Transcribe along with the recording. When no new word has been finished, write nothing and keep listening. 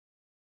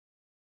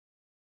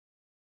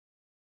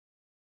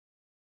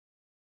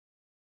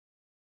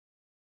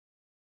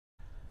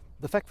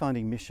The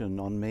fact-finding mission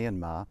on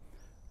Myanmar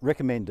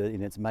recommended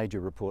in its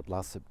major report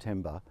last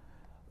September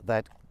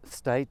that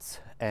states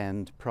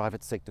and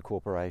private sector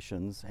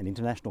corporations and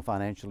international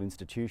financial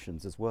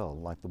institutions as well,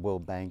 like the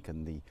World Bank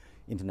and the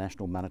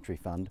International Monetary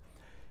Fund,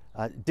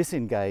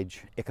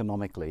 disengage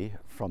economically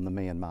from the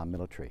Myanmar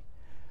military.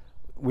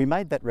 We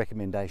made that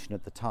recommendation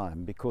at the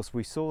time because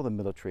we saw the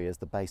military as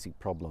the basic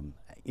problem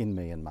in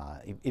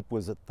Myanmar. It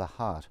was at the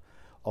heart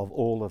of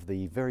all of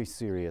the very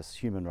serious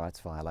human rights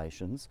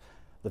violations,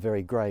 the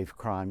very grave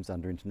crimes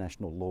under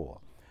international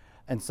law.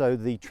 And so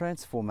the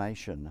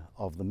transformation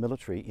of the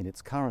military in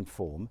its current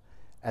form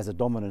as a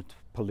dominant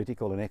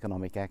political and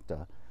economic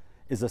actor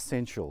is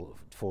essential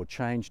for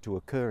change to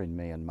occur in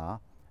Myanmar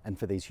and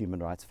for these human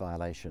rights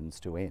violations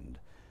to end.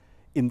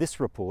 In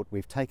this report,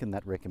 we've taken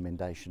that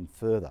recommendation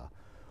further,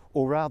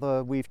 or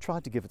rather we've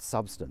tried to give it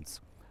substance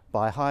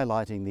by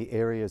highlighting the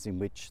areas in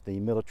which the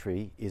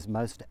military is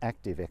most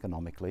active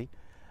economically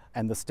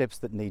and the steps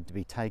that need to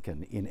be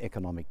taken in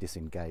economic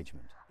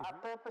disengagement. Our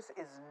purpose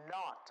is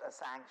not a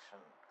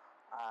sanction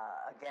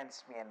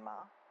against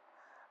Myanmar.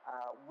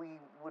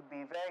 We would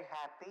be very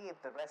happy if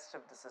the rest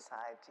of the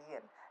society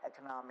and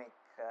economic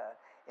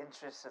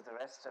interests of the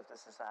rest of the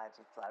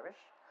society flourish.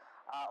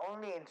 Our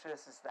only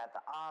interest is that the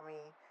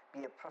army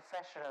be a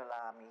professional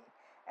army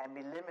and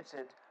be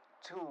limited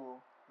to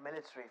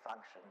military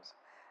functions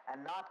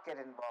and not get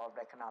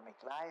involved in economic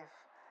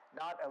life,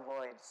 not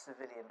avoid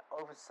civilian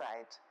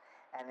oversight,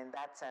 and in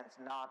that sense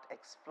not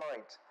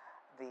exploit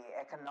the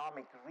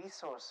economic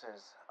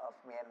resources of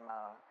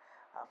Myanmar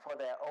for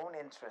their own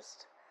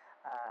interest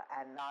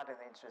and not in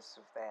the interest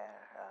of their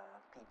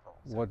people.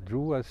 What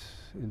drew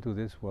us into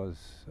this was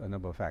a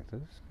number of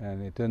factors,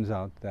 and it turns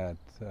out that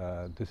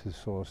this is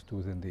sourced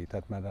within the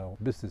Tatmadaw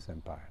business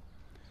empire,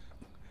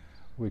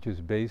 which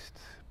is based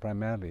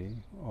primarily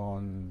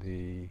on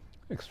the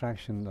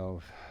extraction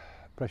of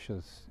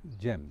precious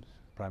gems,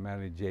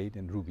 primarily jade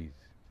and rubies,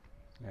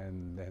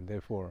 and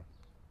therefore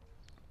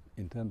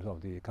in terms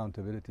of the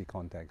accountability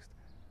context,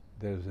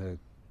 there's an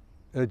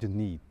urgent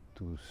need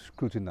to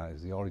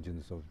scrutinize the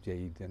origins of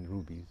jade and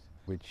rubies,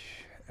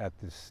 which at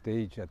this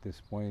stage, at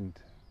this point,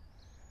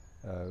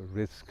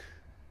 risk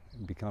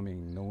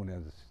becoming known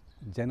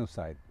as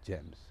genocide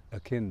gems,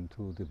 akin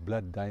to the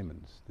blood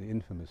diamonds, the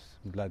infamous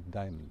blood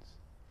diamonds.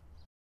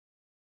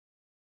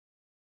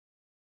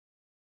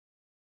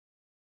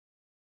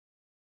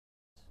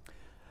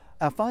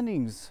 Our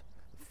findings,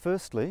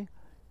 firstly,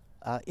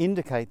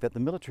 indicate that the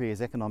military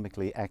is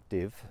economically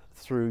active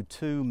through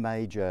two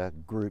major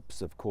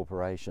groups of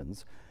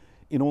corporations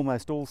in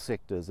almost all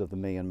sectors of the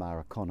Myanmar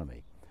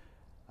economy.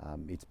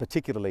 It's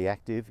particularly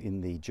active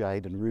in the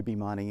jade and ruby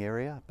mining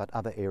area, but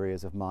other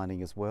areas of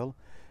mining as well,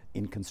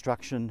 in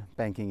construction,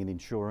 banking and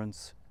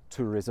insurance,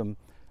 tourism,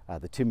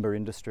 the timber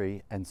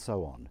industry, and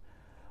so on.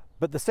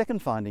 But the second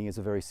finding is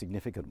a very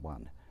significant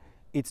one.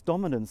 Its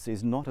dominance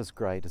is not as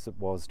great as it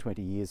was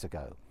 20 years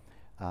ago.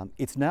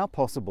 It's now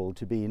possible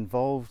to be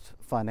involved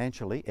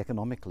financially,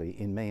 economically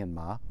in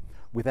Myanmar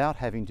without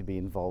having to be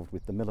involved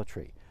with the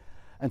military.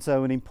 And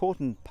so an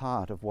important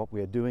part of what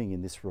we're doing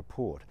in this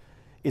report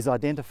is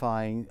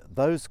identifying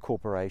those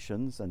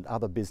corporations and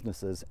other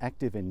businesses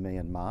active in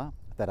Myanmar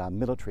that are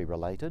military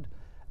related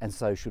and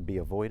so should be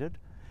avoided,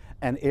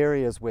 and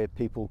areas where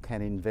people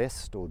can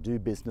invest or do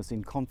business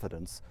in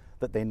confidence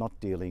that they're not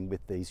dealing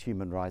with these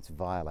human rights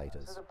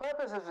violators. So the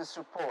purpose of this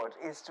report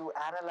is to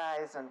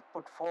analyze and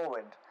put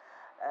forward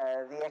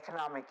the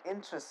economic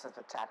interests of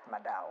the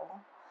Tatmadaw,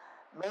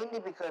 mainly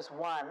because,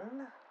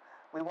 one,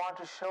 we want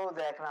to show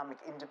their economic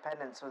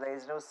independence so there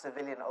is no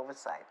civilian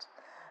oversight.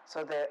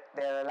 So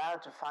they're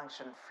allowed to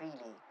function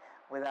freely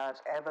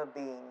without ever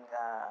being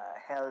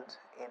held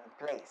in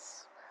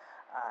place,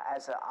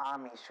 as an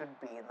army should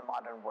be in the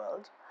modern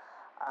world.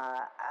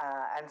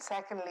 And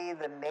secondly,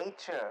 the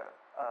nature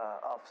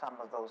of some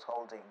of those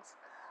holdings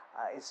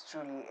is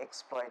truly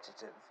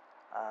exploitative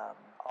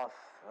of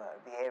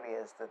the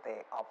areas that they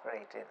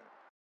operate in.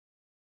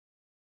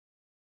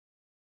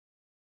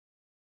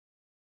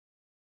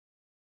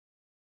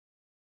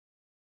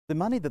 The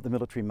money that the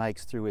military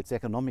makes through its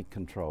economic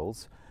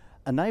controls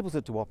enables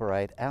it to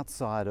operate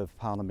outside of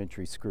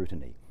parliamentary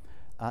scrutiny.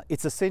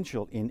 It's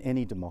essential in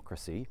any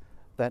democracy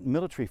that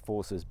military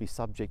forces be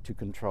subject to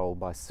control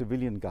by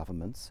civilian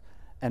governments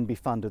and be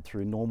funded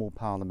through normal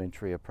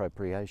parliamentary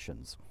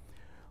appropriations.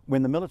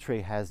 When the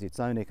military has its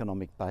own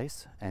economic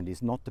base and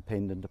is not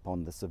dependent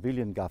upon the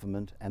civilian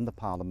government and the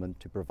parliament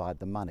to provide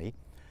the money,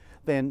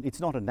 then it's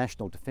not a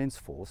national defence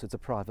force, it's a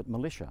private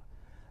militia.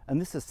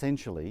 And this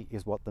essentially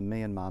is what the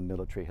Myanmar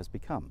military has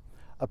become,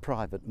 a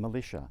private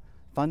militia,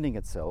 funding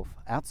itself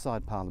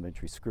outside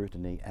parliamentary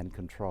scrutiny and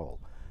control.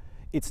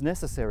 It's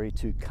necessary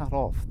to cut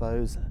off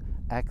those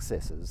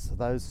accesses,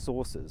 those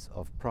sources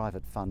of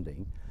private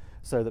funding,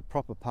 so that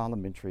proper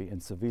parliamentary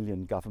and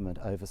civilian government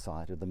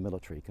oversight of the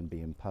military can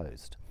be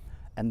imposed.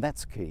 And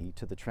that's key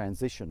to the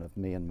transition of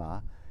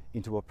Myanmar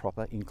into a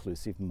proper,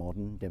 inclusive,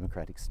 modern,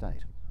 democratic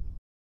state.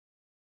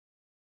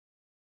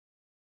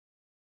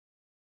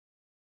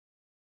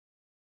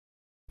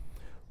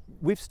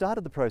 We've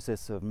started the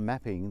process of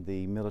mapping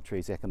the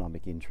military's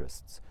economic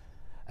interests,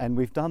 and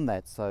we've done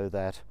that so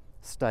that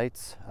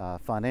states,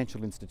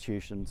 financial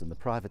institutions and the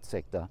private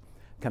sector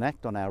can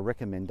act on our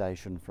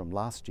recommendation from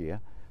last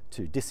year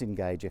to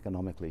disengage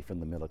economically from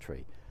the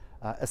military.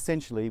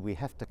 Essentially, we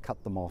have to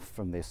cut them off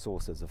from their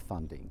sources of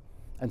funding.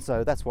 And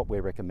so that's what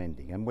we're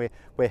recommending, and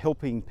we're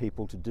helping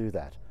people to do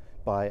that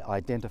by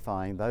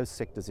identifying those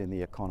sectors in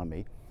the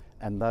economy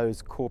and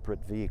those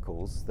corporate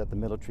vehicles that the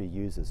military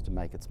uses to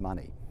make its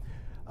money.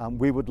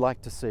 We would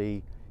like to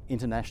see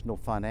international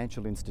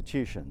financial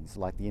institutions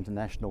like the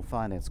International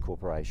Finance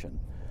Corporation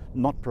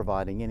not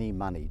providing any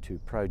money to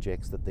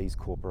projects that these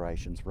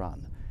corporations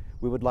run.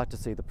 We would like to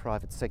see the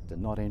private sector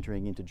not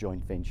entering into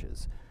joint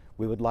ventures.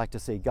 We would like to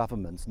see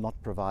governments not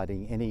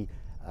providing any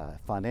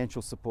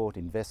financial support,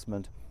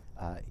 investment,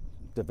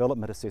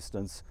 development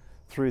assistance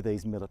through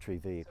these military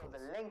vehicles. So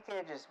the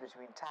linkages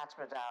between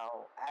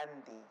Tatmadaw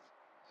and the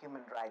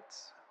human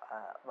rights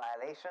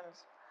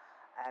violations,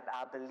 and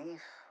our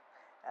belief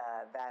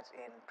that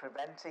in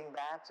preventing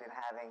that, in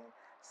having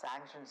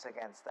sanctions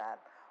against that,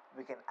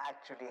 we can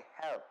actually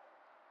help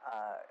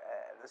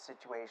the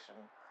situation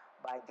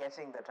by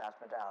getting the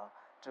Tatmadaw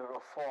to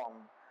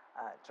reform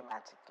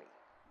dramatically.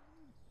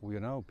 We are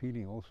now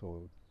appealing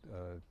also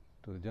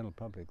to the general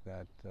public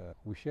that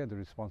we share the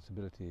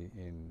responsibility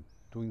in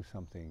doing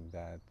something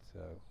that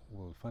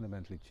will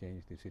fundamentally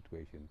change the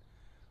situation,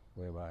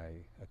 whereby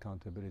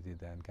accountability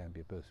then can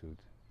be pursued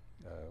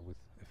with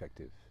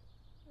effective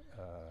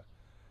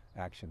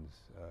actions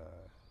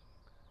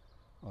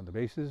on the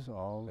basis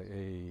of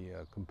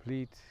a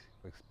complete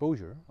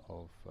exposure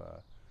of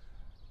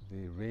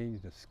the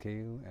range, the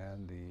scale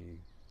and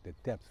the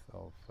depth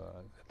of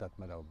the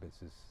Tatmadaw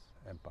business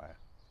empire.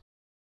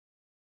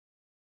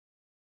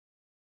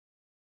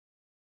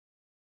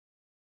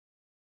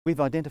 We've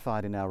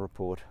identified in our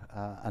report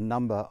a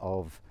number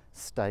of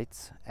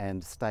states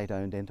and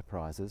state-owned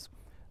enterprises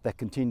that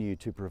continue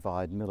to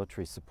provide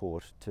military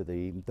support to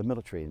the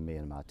military in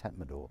Myanmar,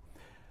 Tatmadaw.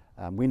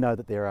 We know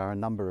that there are a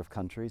number of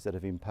countries that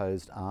have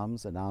imposed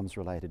arms and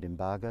arms-related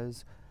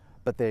embargoes,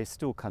 but there are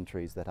still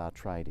countries that are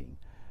trading.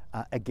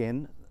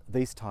 Again,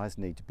 these ties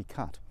need to be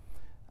cut.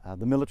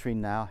 The military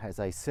now has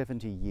a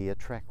 70-year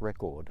track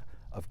record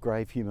of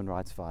grave human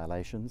rights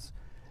violations,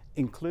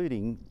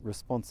 including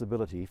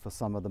responsibility for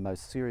some of the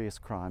most serious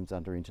crimes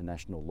under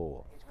international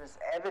law. It was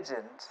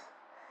evident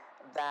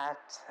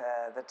that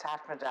the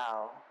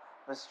Tatmadaw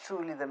was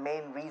truly the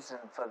main reason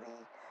for the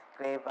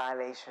grave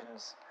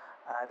violations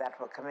that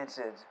were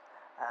committed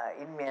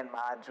in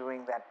Myanmar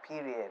during that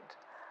period,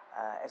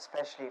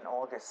 especially in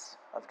August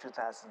of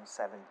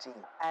 2017.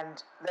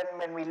 And then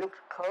when we looked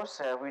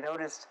closer, we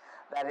noticed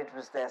that it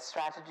was their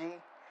strategy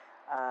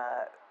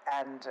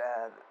and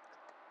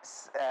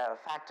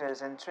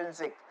factors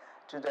intrinsic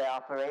to their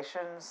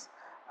operations,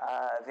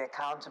 the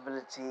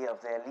accountability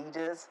of their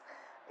leaders.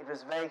 It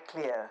was very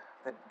clear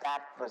that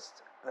that was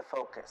the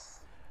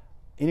focus.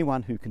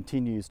 Anyone who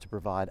continues to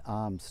provide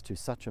arms to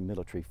such a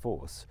military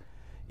force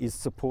is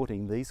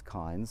supporting these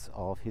kinds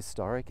of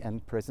historic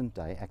and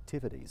present-day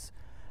activities.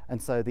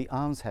 And so the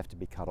arms have to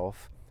be cut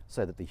off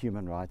so that the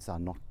human rights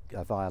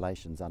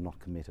violations are not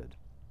committed.